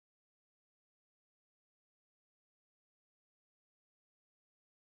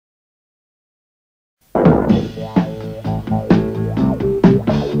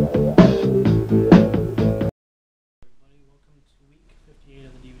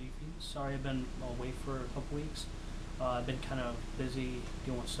Sorry I've been away for a couple weeks. I've been kind of busy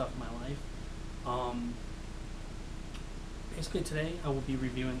dealing with stuff in my life. Um, Basically today I will be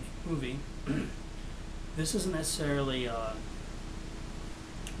reviewing a movie. This isn't necessarily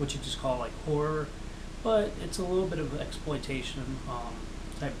what you just call like horror, but it's a little bit of exploitation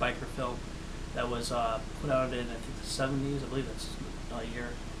type biker film that was put out in I think the 70s. I believe that's the year it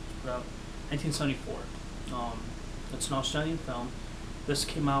was put out, 1974. It's an Australian film. This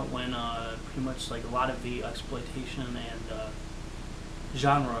came out when pretty much like a lot of the exploitation and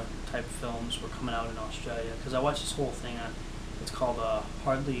genre type films were coming out in Australia. Because I watched this whole thing. It's called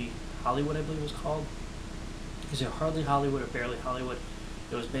Hardly Hollywood, I believe it was called. Is it Hardly Hollywood or Barely Hollywood?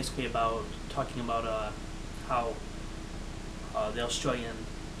 It was basically about talking about how the Australian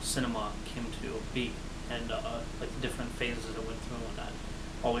cinema came to be, and like the different phases it went through and whatnot,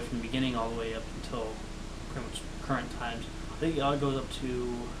 all the way from the beginning all the way up until pretty much current times. I think it goes up to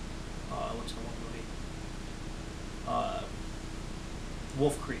what's the one movie?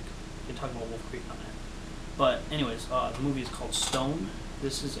 Wolf Creek. They talk about Wolf Creek on that. But anyways, the movie is called Stone.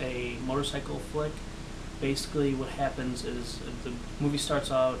 This is a motorcycle flick. Basically, what happens is the movie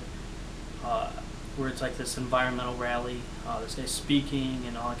starts out where it's like this environmental rally. This guy's speaking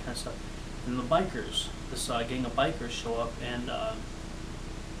and all that kind of stuff. And the bikers, this gang of bikers show up, and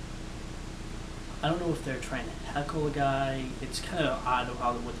I don't know if they're trying to heckle a guy. It's kind of odd of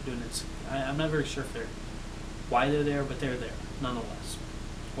how what they're doing. I'm not very sure if why they're there, but they're there nonetheless.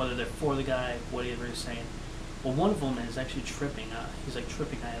 Whether they're for the guy, whatever he's saying. Well, one of them is actually tripping. He's like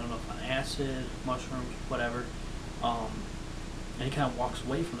tripping. I don't know if on acid, mushrooms, whatever. And he kind of walks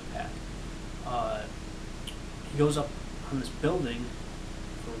away from the pack. He goes up on this building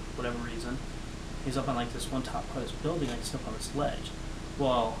for whatever reason. He's up on like this one top part of this building. Like he's up on this ledge.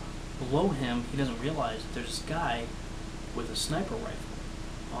 Well, below him, he doesn't realize that there's this guy with a sniper rifle.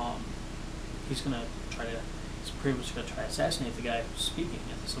 He's pretty much gonna try to assassinate the guy who's speaking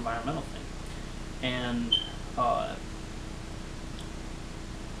at this environmental thing. And of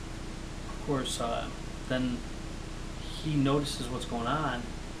course, then he notices what's going on.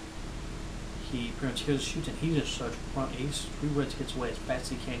 He pretty much hears shooting. He just starts running. He gets away as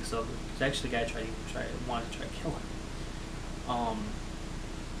fast as he can because actually the guy wanted to try to kill him.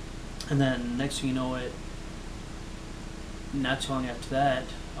 And then next thing you know it, not too long after that,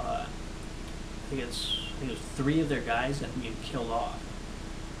 I think it was 3 of their guys that get killed off.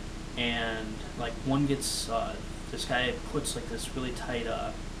 And like one gets, this guy puts like this really tight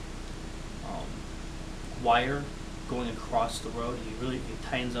wire going across the road. He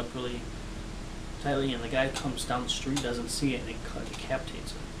tightens up really tightly, and the guy comes down the street, doesn't see it, and it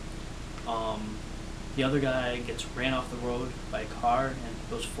decapitates him. The other guy gets ran off the road by a car and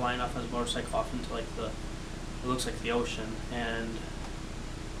goes flying off on his motorcycle off into like it looks like the ocean. And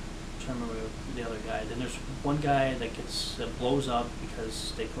I'm trying to remember the other guy. Then there's one guy that blows up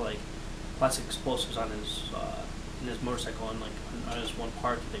because they put like plastic explosives on his in his motorcycle and like on his one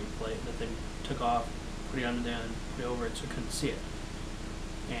part that they took off, put it under there and put it over it so he couldn't see it.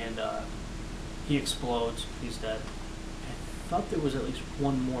 And he explodes. He's dead. I thought there was at least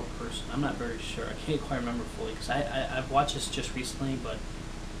one more person. I'm not very sure. I can't quite remember fully because I've watched this just recently, but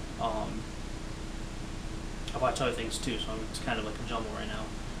I've watched other things too, so it's kind of like a jumble right now.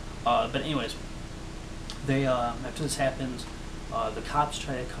 But anyways, they after this happens, the cops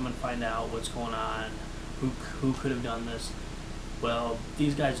try to come and find out what's going on, who could have done this. Well,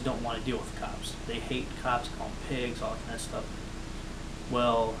 these guys don't want to deal with the cops. They hate cops, call them pigs, all that kind of stuff.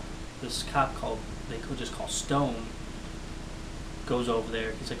 Well, this cop they could just call Stone goes over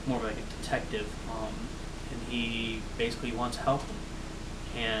there. He's like more of like a detective, and he basically wants to help them.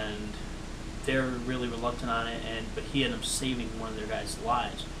 And they're really reluctant on it, but he ended up saving one of their guys'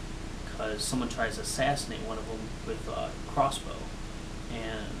 lives because someone tries to assassinate one of them with a crossbow.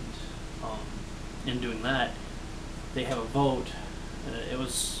 And in doing that, they have a vote. It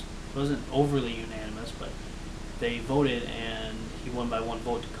wasn't overly unanimous, but they voted, and he won by 1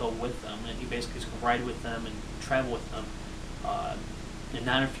 vote to go with them. And he basically is going to ride with them and travel with them, and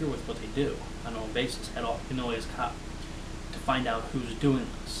not interfere with what they do on a basis at all, even though he's a cop, to find out who's doing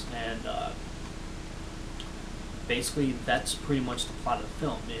this. And basically, that's pretty much the plot of the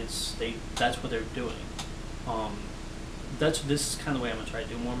film. That's what they're doing. This is kind of the way I'm gonna try to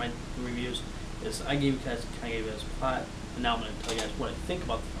do more of my reviews. Is I gave you guys a plot, and now I'm gonna tell you guys what I think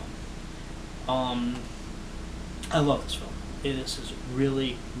about the film. I love this film. This is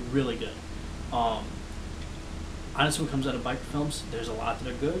really, really good. Honestly, when it comes out of biker films, there's a lot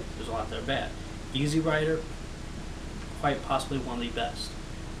that are good, there's a lot that are bad. Easy Rider, quite possibly one of the best.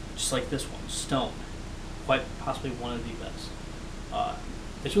 Just like this one, Stone, quite possibly one of the best.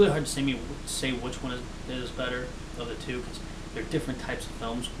 it's really hard to say which one is better of the two, because they're different types of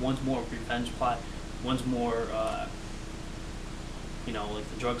films. One's more revenge plot, one's more you know, like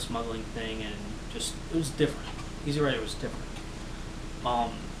the drug smuggling thing, and just it was different. Easy Rider was different.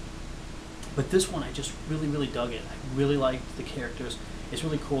 But this one I just really dug it. I really liked the characters. It's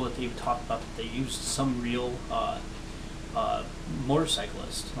really cool that they talked about that they used some real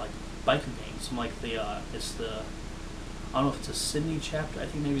motorcyclists, like biker gangs. Some like it's the, I don't know if it's a Sydney chapter. I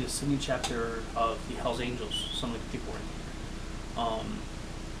think maybe the Sydney chapter of the Hells Angels. Some of the people were in here.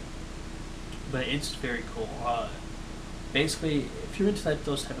 But it's very cool. Basically, if you're into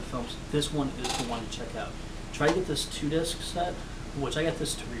those type of films, this one is the one to check out. Try to get this 2-disc set, which I got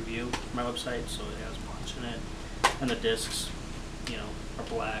this to review from my website, so it has punch in it, and the discs, you know, are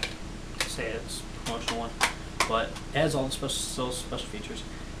black. Say it's a promotional one, but it has all the special features.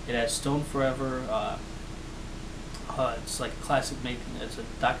 It has Stone Forever. It's like a classic making. It's a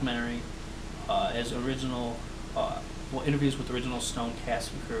documentary. It has original, interviews with original Stone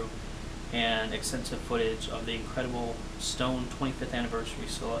cast and crew, and extensive footage of the incredible Stone 25th anniversary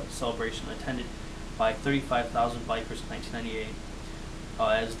celebration attended by 35,000 bikers in 1998.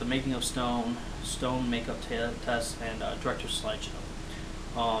 As the making of Stone makeup tests, and director's slideshow.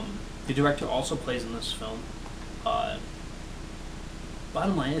 The director also plays in this film.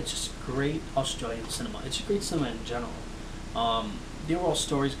 Bottom line, it's just great Australian cinema. It's great cinema in general. The overall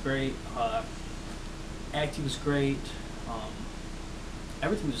story's great. Acting was great.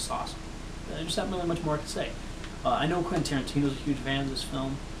 Everything was just awesome. There's just not really much more to say. I know Quentin Tarantino's a huge fan of this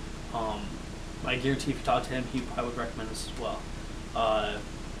film. I guarantee if you talk to him, he probably would recommend this as well.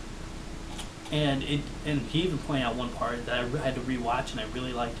 And he even pointed out one part that I had to rewatch, and I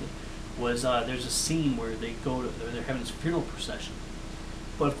really liked it. Was there's a scene where they're having this funeral procession,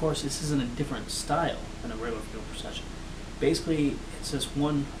 but of course this is in a different style than a regular funeral procession. Basically, it's this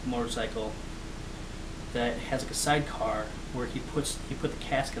one motorcycle that has like a sidecar where he put the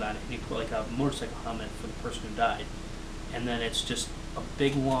casket on it, and he put like a motorcycle helmet for the person who died, and then it's just a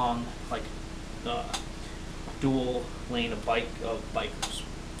big long like dual lane of bikers.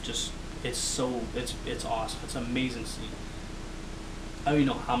 Just it's awesome. It's an amazing scene. I don't even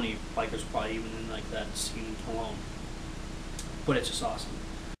know how many bikers probably even in like that scene alone, but it's just awesome.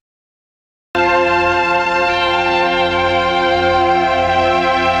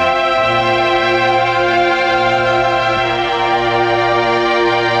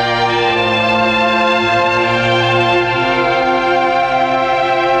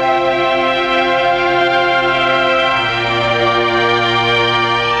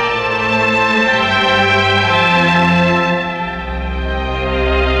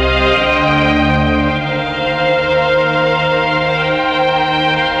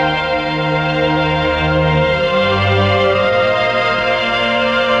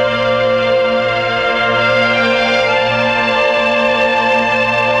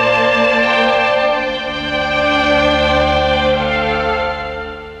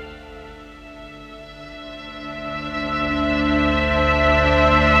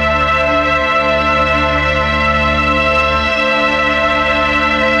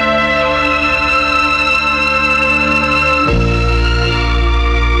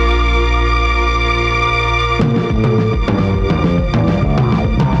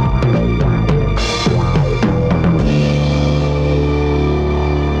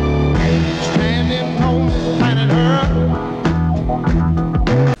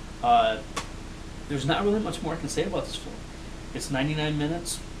 There's not really much more I can say about this film. It's 99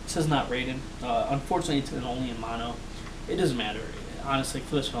 minutes. It says not rated. Unfortunately, it's only in mono. It doesn't matter. Honestly,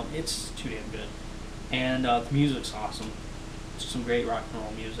 for this film, it's too damn good. And the music's awesome. It's some great rock and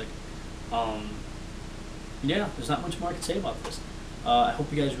roll music. Yeah, there's not much more I can say about this. I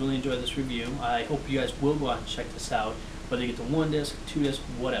hope you guys really enjoyed this review. I hope you guys will go out and check this out. Whether you get the 1-disc, 2-disc,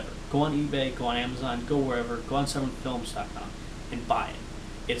 whatever. Go on eBay, go on Amazon, go wherever. Go on 7films.com and buy it.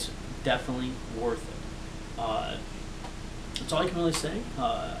 It's definitely worth it. That's all I can really say.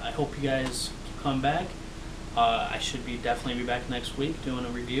 I hope you guys keep coming back. I should definitely be back next week doing a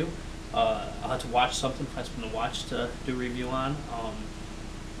review. I'll have to watch something, find something to watch to do a review on.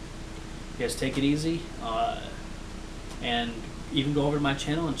 You guys take it easy, and even go over to my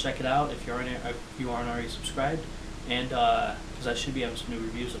channel and check it out if you aren't already subscribed. And because I should be having some new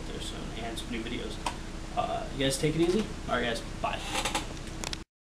reviews up there soon and some new videos. You guys take it easy. All right, guys. Bye.